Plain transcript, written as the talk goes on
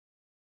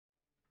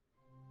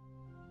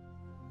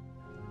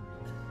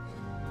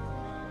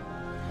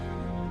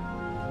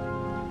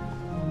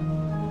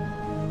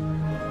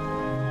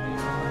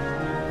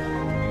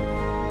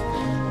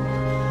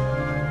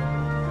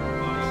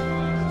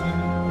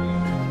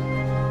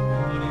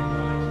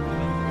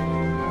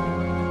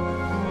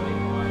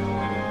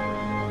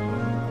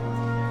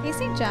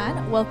St.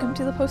 John. Welcome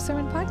to the Post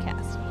Sermon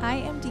Podcast. I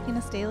am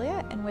Deaconess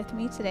Dahlia, and with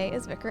me today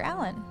is Vicar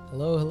Allen.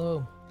 Hello,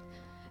 hello.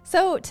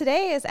 So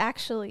today is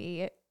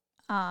actually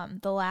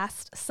the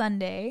last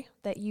Sunday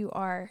that you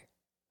are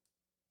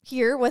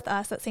here with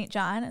us at St.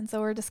 John, and so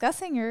we're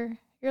discussing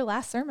your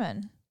last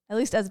sermon, at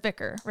least as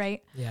vicar,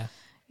 right? Yeah.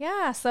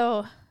 Yeah.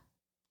 So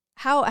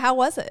how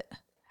was it?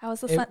 How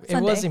was the Sunday?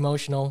 It was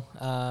emotional.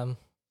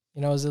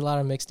 It was a lot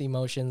of mixed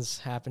emotions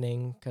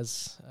happening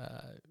because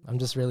I'm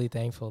just really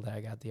thankful that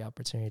I got the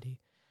opportunity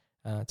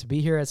to be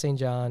here at St.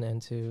 John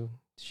and to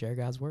share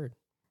God's word.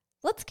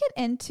 Let's get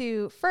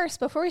into,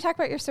 first, before we talk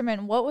about your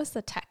sermon, what was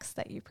the text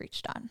that you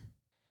preached on?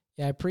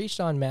 Yeah, I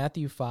preached on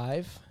Matthew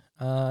 5.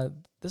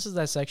 This is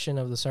that section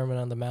of the Sermon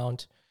on the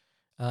Mount.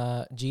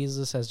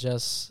 Jesus has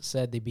just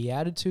said the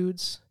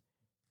Beatitudes.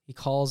 He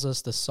calls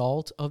us the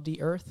salt of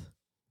the earth.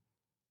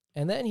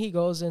 And then he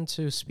goes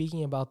into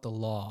speaking about the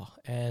law.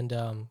 And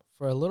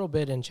for a little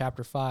bit in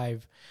chapter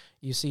 5,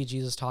 you see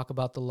Jesus talk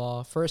about the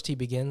law. First, he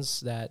begins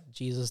that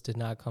Jesus did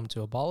not come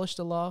to abolish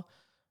the law,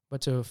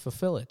 but to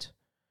fulfill it.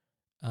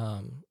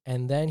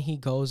 And then he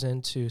goes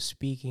into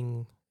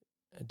speaking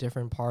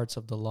different parts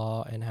of the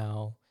law and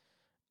how,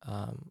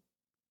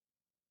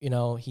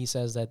 he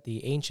says that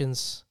the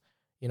ancients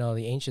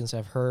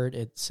have heard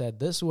it said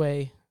this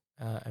way.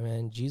 And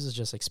then Jesus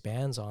just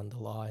expands on the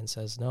law and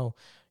says, no,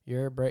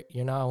 you're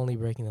not only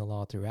breaking the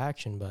law through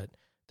action, but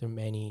through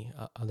many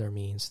other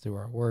means, through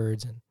our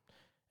words.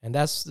 And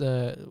that's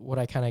what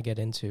I kind of get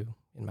into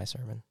in my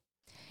sermon.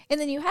 And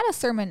then you had a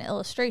sermon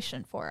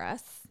illustration for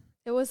us.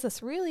 It was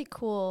this really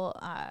cool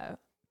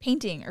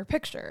painting or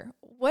picture.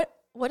 What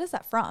is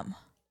that from?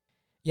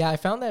 Yeah, I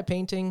found that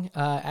painting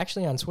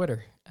actually on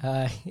Twitter.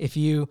 If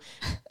you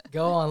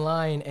go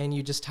online and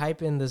you just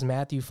type in this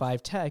Matthew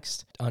 5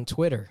 text on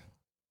Twitter,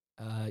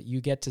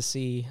 you get to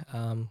see,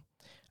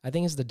 I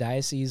think it's the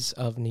Diocese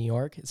of New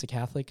York. It's a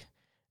Catholic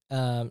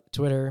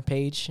Twitter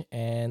page,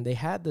 and they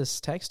had this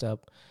text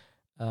up,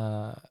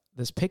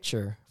 this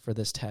picture for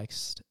this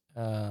text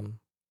on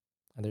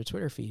their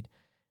Twitter feed.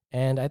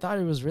 And I thought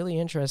it was really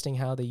interesting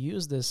how they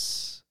used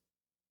this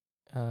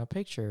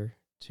picture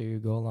to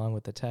go along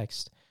with the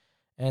text.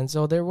 And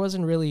so there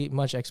wasn't really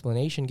much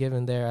explanation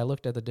given there. I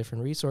looked at the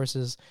different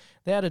resources.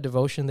 They had a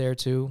devotion there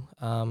too,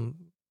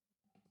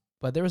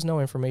 but there was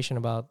no information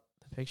about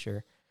the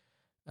picture.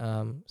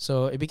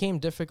 So it became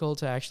difficult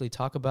to actually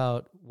talk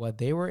about what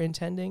they were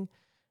intending,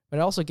 but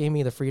it also gave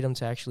me the freedom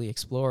to actually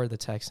explore the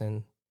text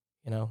and,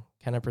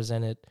 kind of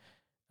present it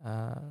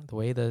the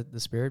way the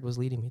Spirit was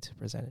leading me to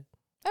present it.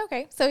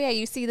 Okay. So yeah,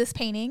 you see this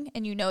painting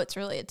and you know it's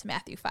related to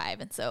Matthew 5.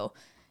 And so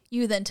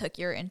you then took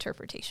your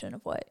interpretation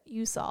of what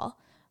you saw,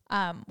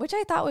 which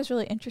I thought was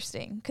really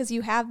interesting because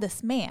you have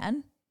this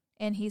man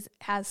and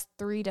has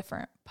three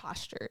different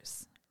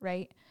postures,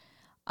 right?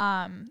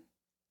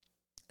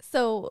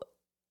 So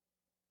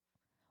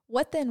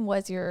what then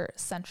was your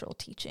central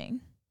teaching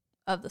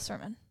of the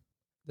sermon?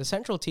 The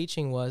central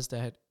teaching was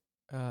that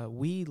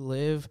we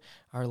live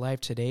our life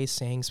today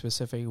saying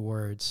specific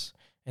words,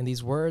 and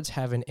these words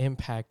have an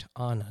impact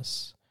on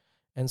us.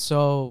 And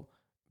so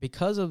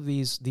because of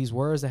these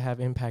words that have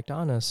impact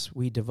on us,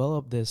 we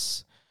develop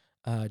this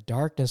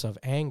darkness of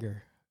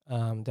anger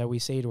that we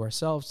say to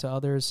ourselves, to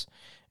others,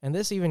 and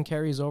this even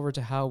carries over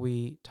to how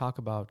we talk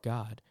about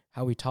God,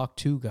 how we talk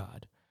to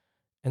God.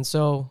 And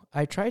so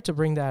I tried to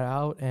bring that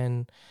out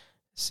and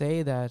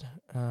say that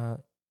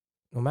no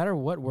matter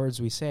what words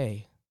we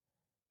say,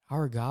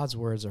 our God's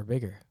words are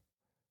bigger.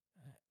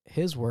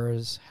 His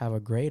words have a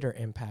greater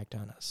impact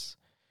on us.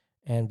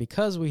 And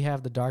because we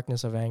have the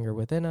darkness of anger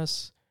within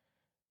us,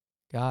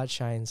 God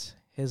shines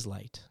his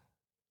light,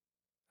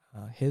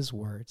 his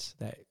words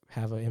that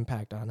have an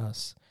impact on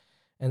us.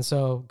 And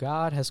so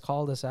God has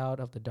called us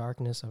out of the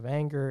darkness of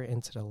anger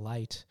into the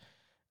light,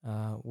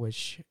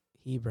 which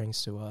he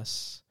brings to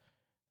us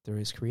through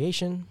his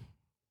creation,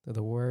 through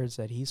the words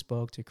that he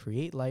spoke to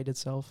create light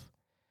itself,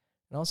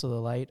 and also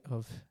the light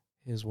of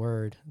his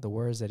word, the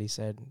words that he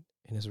said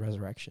in his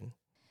resurrection.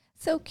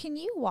 So can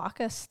you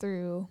walk us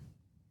through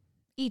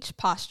each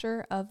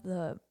posture of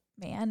the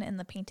man in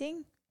the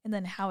painting and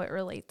then how it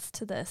relates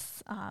to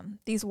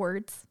these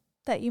words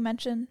that you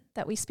mentioned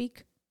that we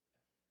speak?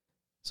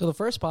 So the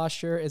first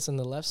posture is on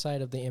the left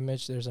side of the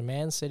image. There's a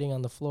man sitting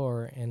on the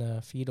floor in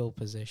a fetal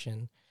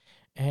position.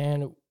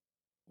 And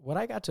what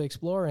I got to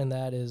explore in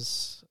that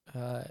is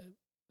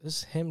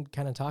him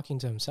kind of talking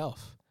to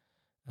himself,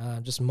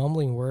 just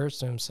mumbling words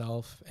to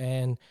himself.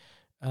 And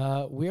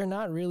we're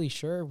not really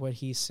sure what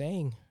he's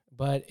saying,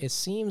 but it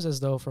seems as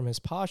though from his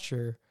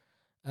posture,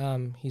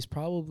 he's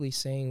probably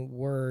saying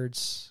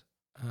words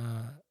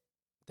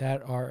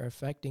that are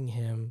affecting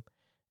him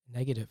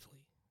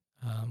negatively.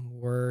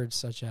 Words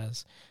such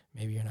as,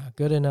 maybe you're not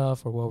good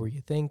enough, or what were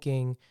you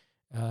thinking?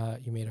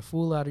 You made a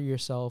fool out of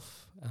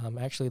yourself.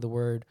 Actually, the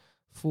word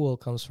fool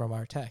comes from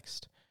our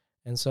text.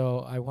 And so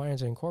I wanted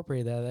to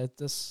incorporate that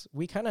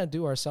we kind of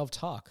do our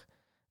self-talk.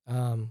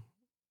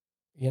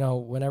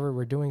 Whenever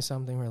we're doing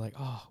something, we're like,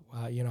 oh,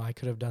 wow, I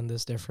could have done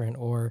this different,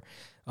 or,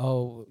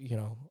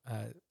 I'm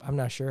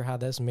not sure how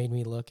this made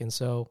me look. And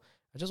so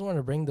I just want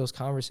to bring those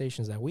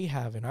conversations that we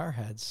have in our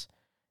heads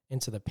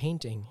into the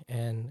painting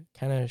and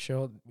kind of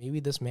show maybe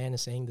this man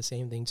is saying the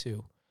same thing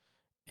too.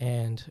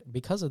 And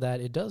because of that,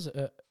 it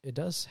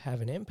does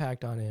have an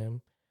impact on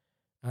him,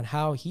 on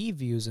how he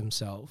views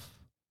himself.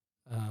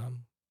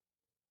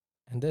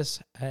 And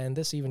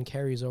this even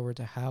carries over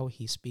to how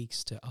he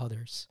speaks to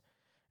others.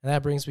 And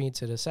that brings me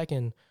to the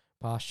second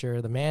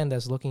posture, the man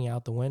that's looking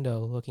out the window,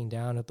 looking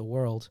down at the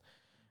world.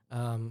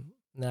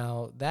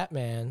 Now, that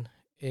man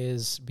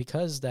is,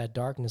 because that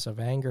darkness of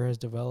anger has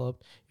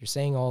developed, you're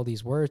saying all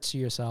these words to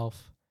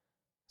yourself.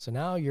 So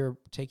now you're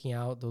taking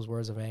out those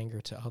words of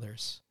anger to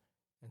others.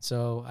 And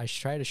so I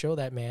try to show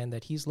that man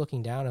that he's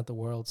looking down at the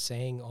world,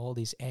 saying all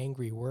these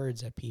angry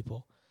words at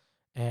people.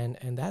 And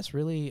that's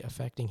really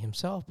affecting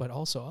himself, but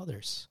also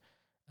others.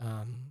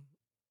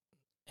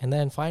 And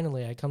then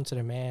finally, I come to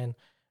the man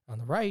on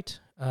the right,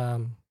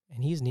 and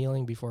he's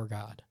kneeling before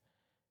God.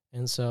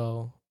 And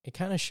so it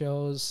kind of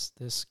shows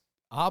this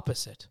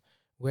opposite,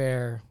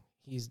 where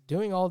he's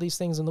doing all these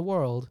things in the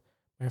world,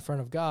 but in front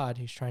of God,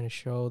 he's trying to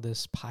show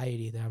this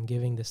piety, that I'm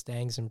giving this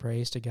thanks and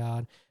praise to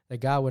God,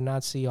 that God would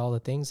not see all the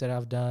things that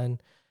I've done,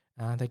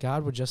 that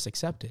God would just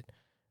accept it.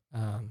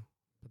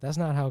 But that's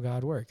not how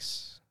God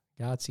works.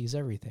 God sees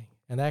everything.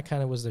 And that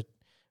kind of was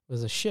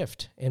a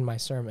shift in my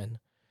sermon,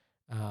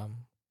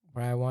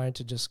 where I wanted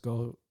to just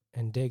go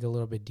and dig a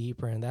little bit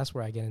deeper. And that's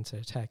where I get into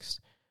the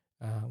text,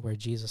 where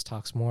Jesus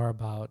talks more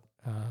about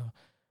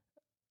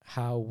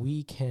how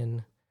we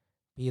can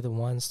be the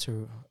ones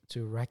to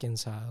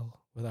reconcile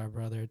with our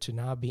brother, to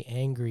not be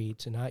angry,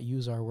 to not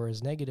use our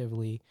words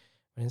negatively,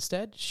 but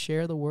instead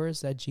share the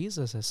words that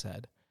Jesus has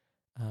said,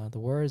 the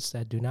words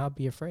that do not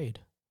be afraid.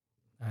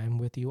 I am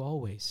with you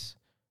always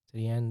to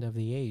the end of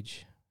the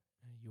age.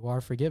 You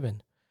are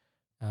forgiven.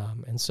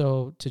 And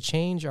so to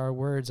change our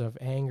words of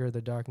anger,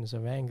 the darkness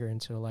of anger,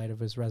 into the light of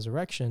his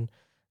resurrection,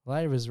 the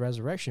light of his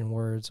resurrection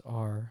words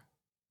are,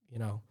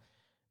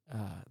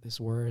 these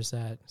words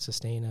that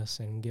sustain us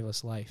and give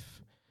us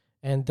life.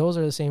 And those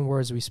are the same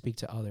words we speak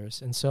to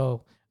others. And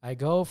so I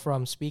go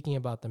from speaking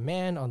about the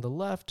man on the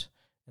left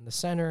and the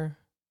center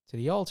to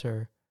the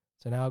altar,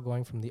 to now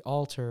going from the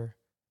altar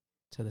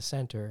to the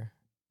center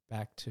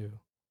back to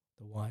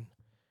the one.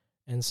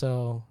 And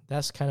so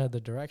that's kind of the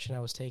direction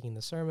I was taking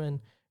the sermon,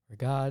 where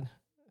God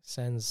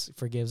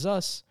forgives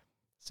us,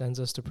 sends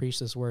us to preach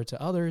this word to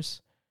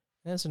others.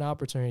 And it's an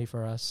opportunity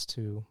for us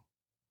to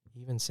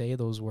even say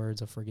those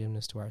words of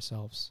forgiveness to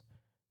ourselves,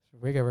 to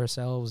forgive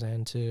ourselves,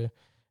 and to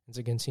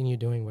continue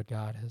doing what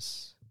God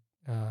has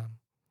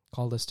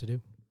called us to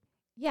do.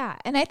 Yeah,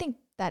 and I think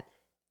that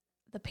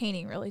the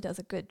painting really does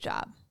a good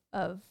job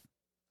of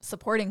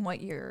supporting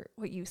what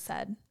you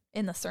said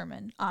in the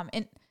sermon.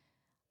 And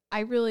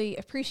I really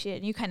appreciate it.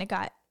 And you kind of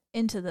got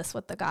into this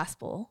with the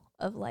gospel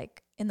of,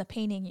 like, in the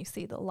painting, you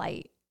see the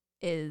light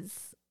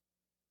is,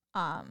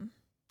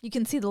 you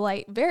can see the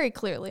light very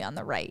clearly on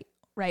the right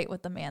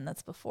with the man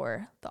that's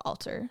before the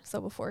altar. So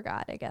before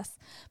God, I guess.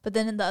 But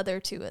then in the other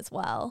two as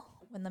well,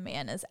 when the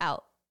man is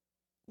out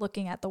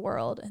looking at the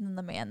world, and then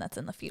the man that's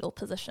in the fetal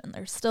position,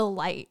 there's still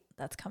light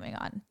that's coming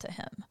on to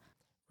him.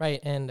 Right.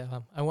 And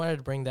I wanted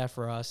to bring that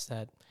for us,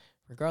 that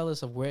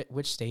regardless of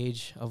which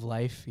stage of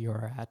life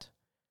you're at,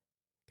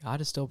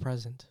 God is still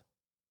present.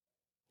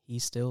 He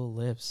still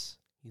lives.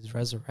 He's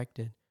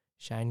resurrected,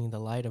 shining the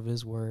light of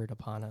his word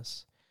upon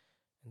us.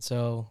 And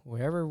so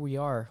wherever we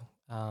are,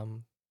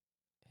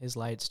 his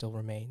light still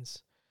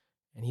remains.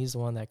 And he's the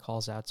one that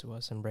calls out to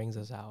us and brings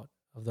us out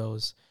of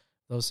those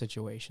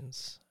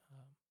situations.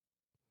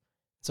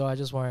 So I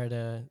just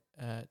wanted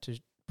to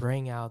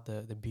bring out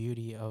the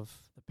beauty of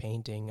the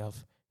painting,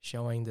 of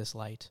showing this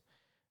light.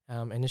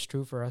 And it's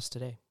true for us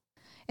today.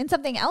 And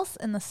something else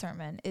in the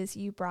sermon is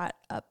you brought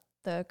up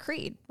the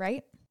creed,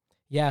 right?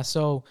 Yeah,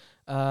 so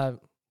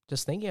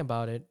just thinking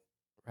about it,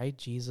 right?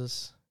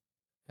 Jesus,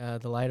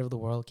 the light of the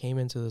world, came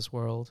into this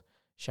world,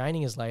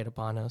 shining his light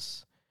upon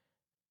us.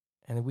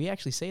 And we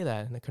actually say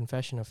that in the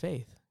Confession of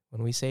Faith.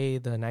 When we say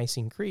the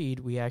Nicene Creed,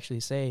 we actually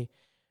say,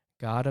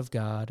 God of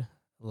God,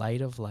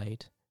 light of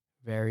light,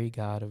 very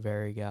God of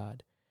very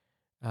God,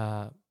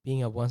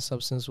 being of one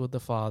substance with the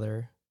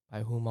Father,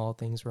 by whom all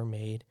things were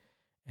made,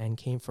 and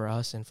came for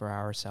us and for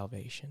our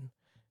salvation.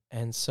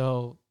 And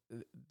so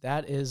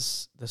that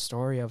is the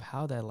story of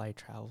how that light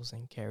travels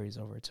and carries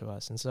over to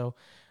us. And so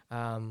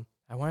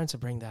I wanted to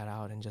bring that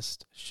out and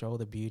just show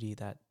the beauty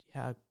that,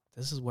 yeah,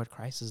 this is what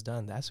Christ has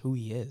done. That's who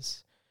he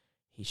is.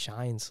 He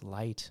shines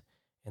light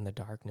in the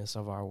darkness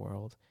of our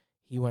world.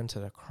 He went to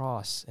the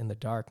cross in the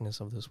darkness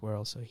of this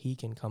world so he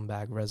can come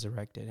back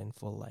resurrected in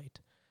full light.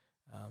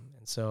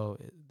 And so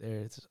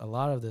there's a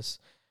lot of this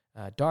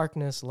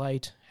darkness,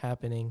 light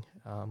happening.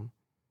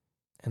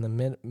 In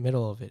the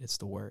middle of it, it's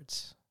the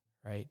words,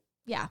 right?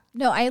 Yeah.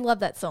 No, I love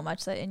that so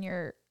much that in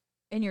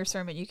your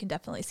sermon, you can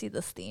definitely see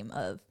this theme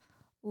of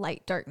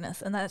light,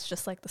 darkness. And that's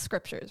just like the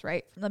scriptures,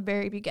 right? From the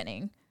very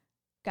beginning,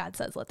 God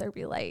says, let there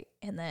be light.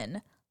 And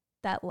then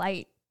that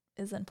light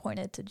is then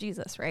pointed to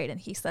Jesus, right?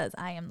 And he says,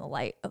 I am the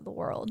light of the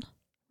world,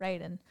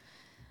 right? And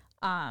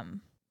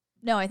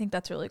no, I think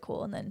that's really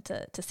cool. And then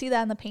to see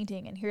that in the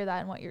painting and hear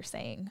that in what you're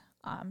saying,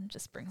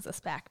 just brings us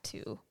back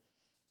to,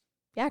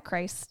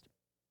 Christ,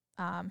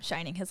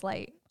 shining his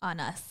light on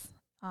us.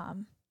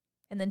 And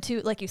then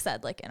to, like you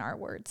said, like in our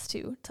words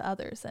to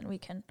others, and we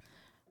can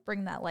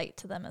bring that light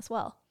to them as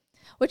well,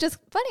 which is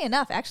funny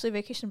enough, actually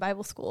Vacation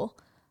Bible School,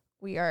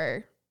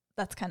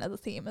 that's kind of the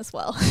theme as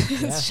well.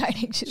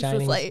 Shining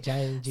Jesus' light.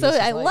 So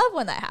I love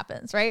when that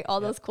happens, right?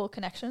 All those cool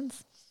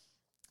connections.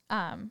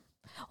 Well,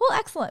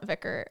 excellent,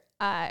 Vicar.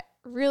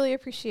 Really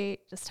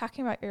appreciate just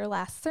talking about your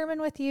last sermon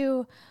with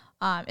you.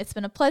 It's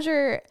been a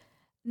pleasure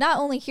not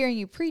only hearing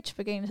you preach,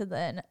 but getting to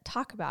then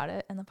talk about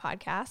it in the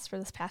podcast for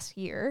this past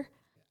year.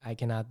 I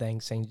cannot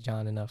thank St.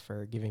 John enough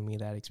for giving me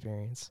that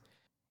experience.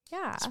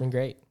 Yeah. It's been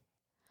great.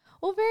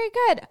 Well, very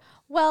good.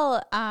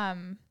 Well,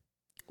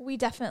 we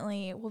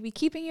definitely will be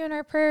keeping you in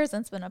our prayers,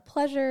 and it's been a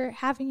pleasure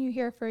having you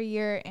here for a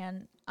year,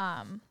 and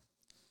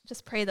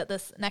just pray that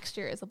this next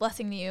year is a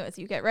blessing to you as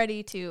you get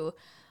ready to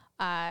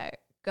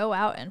go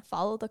out and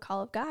follow the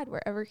call of God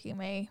wherever he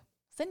may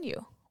send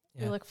you.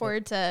 Yeah. We look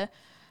forward to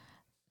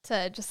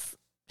just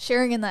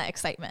sharing in that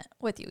excitement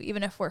with you,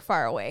 even if we're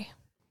far away.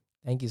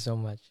 Thank you so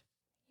much.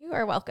 You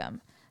are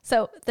welcome.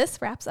 So this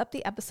wraps up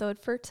the episode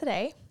for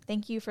today.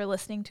 Thank you for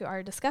listening to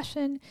our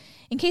discussion.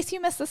 In case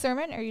you missed the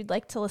sermon or you'd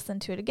like to listen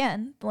to it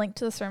again, the link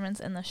to the sermon's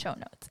in the show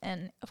notes.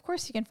 And of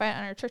course, you can find it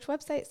on our church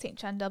website,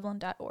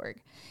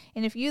 stjohndublin.org.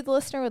 And if you, the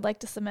listener, would like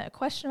to submit a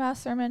question about a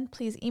sermon,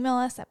 please email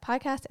us at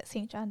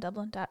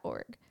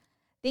podcast@stjohndublin.org.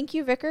 Thank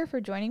you, Vicar,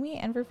 for joining me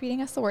and for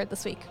feeding us the word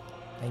this week.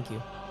 Thank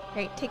you.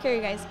 Great. Take care,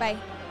 you guys. Bye.